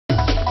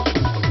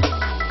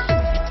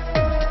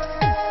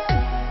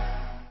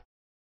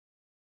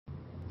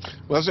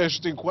Well, that's an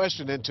interesting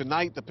question, and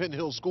tonight the Penn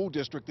Hills School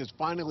District is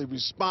finally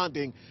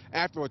responding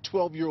after a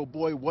 12-year-old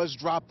boy was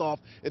dropped off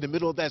in the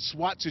middle of that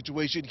SWAT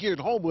situation here in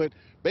Homewood,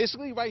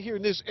 basically right here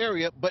in this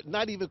area, but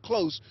not even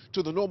close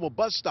to the normal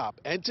bus stop.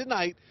 And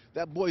tonight,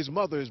 that boy's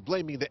mother is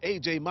blaming the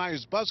A.J.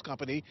 Myers Bus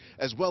Company,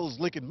 as well as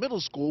Lincoln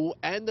Middle School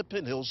and the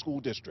Penn Hills School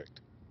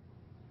District.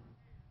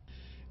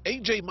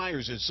 A.J.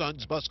 Myers and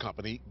Sons Bus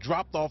Company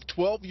dropped off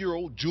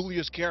 12-year-old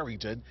Julius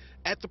Carrington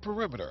at the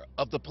perimeter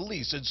of the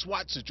police and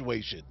SWAT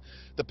situation.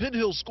 The Penn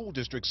Hills School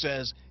District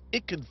says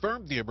it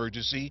confirmed the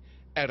emergency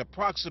at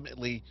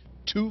approximately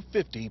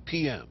 2:50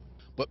 p.m.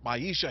 But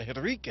Maisha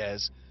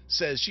Henriquez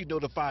says she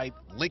notified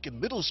Lincoln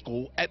Middle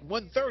School at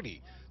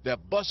 1:30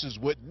 that buses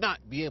would not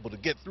be able to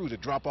get through to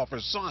drop off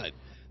her son.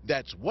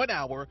 That's 1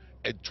 hour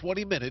and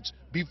 20 minutes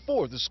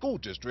before the school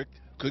district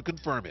could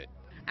confirm it.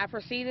 I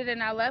proceeded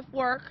and I left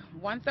work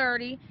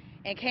 1:30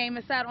 and came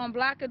and sat on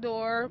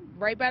Blockador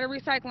right by the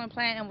recycling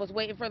plant and was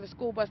waiting for the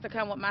school bus to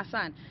come with my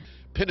son.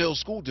 Penn Hills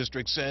School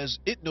District says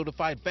it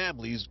notified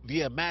families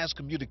via mass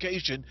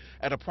communication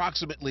at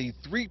approximately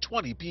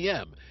 3:20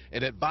 p.m.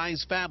 and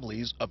advised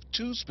families of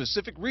 2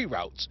 specific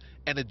reroutes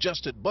and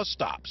adjusted bus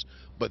stops.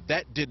 But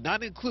that did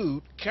not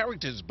include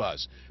Carrington's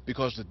bus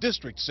because the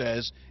district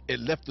says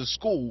it left the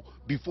school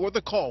before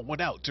the call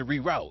went out to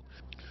reroute.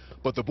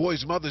 But the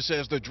boy's mother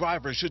says the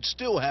driver should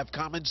still have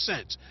common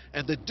sense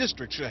and the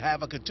district should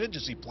have a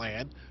contingency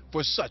plan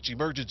for such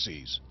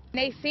emergencies.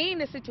 They seen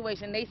the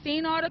situation. They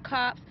seen all the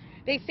cops.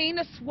 They seen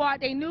the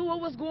SWAT. They knew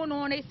what was going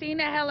on. They seen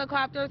the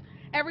helicopters.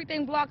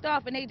 Everything blocked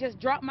off, and they just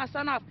dropped my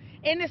son off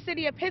in the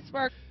city of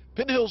Pittsburgh.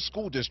 Penn Hills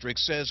School District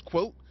says,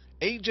 quote,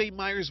 A.J.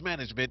 Myers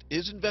management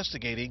is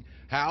investigating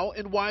how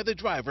and why the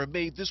driver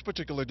made this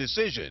particular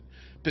decision.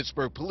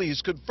 Pittsburgh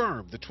police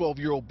confirmed the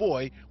 12-year-old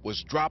boy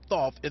was dropped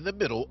off in the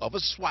middle of a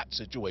SWAT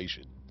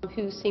situation.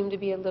 Who seemed to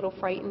be a little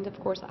frightened, of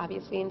course,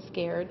 obviously, and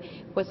scared.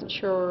 Wasn't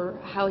sure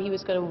how he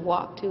was going to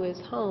walk to his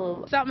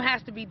home. Something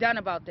has to be done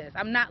about this.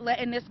 I'm not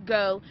letting this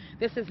go.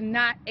 This is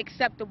not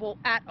acceptable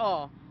at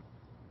all.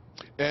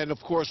 And, of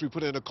course, we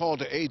put in a call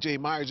to A.J.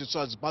 Myers and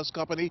Sons Bus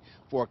Company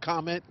for a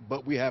comment,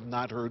 but we have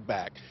not heard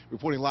back.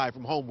 Reporting live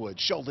from Homewood,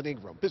 Sheldon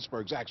Ingram,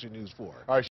 Pittsburgh's Action News 4.